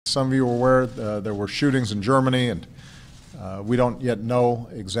Some of you are aware there were shootings in Germany, and we don't yet know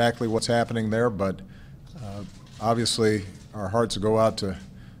exactly what's happening there, but obviously our hearts go out to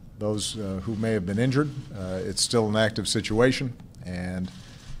those who may have been injured. It's still an active situation, and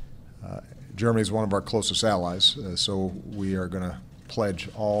Germany is one of our closest allies, so we are going to pledge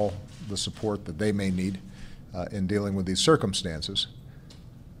all the support that they may need in dealing with these circumstances.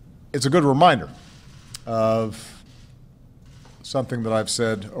 It's a good reminder of something that I've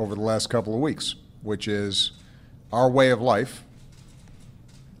said over the last couple of weeks, which is our way of life,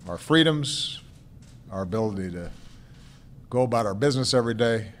 our freedoms, our ability to go about our business every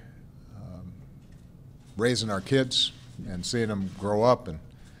day, raising our kids and seeing them grow up and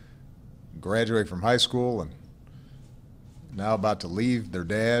graduate from high school and now about to leave their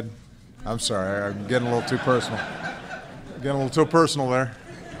dad. I'm sorry, I'm getting a little too personal. Getting a little too personal there.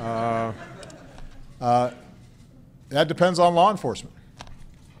 That depends on law enforcement.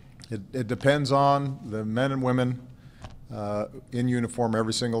 It depends on the men and women in uniform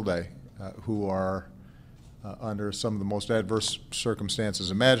every single day who are under some of the most adverse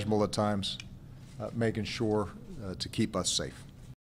circumstances imaginable at times, making sure to keep us safe.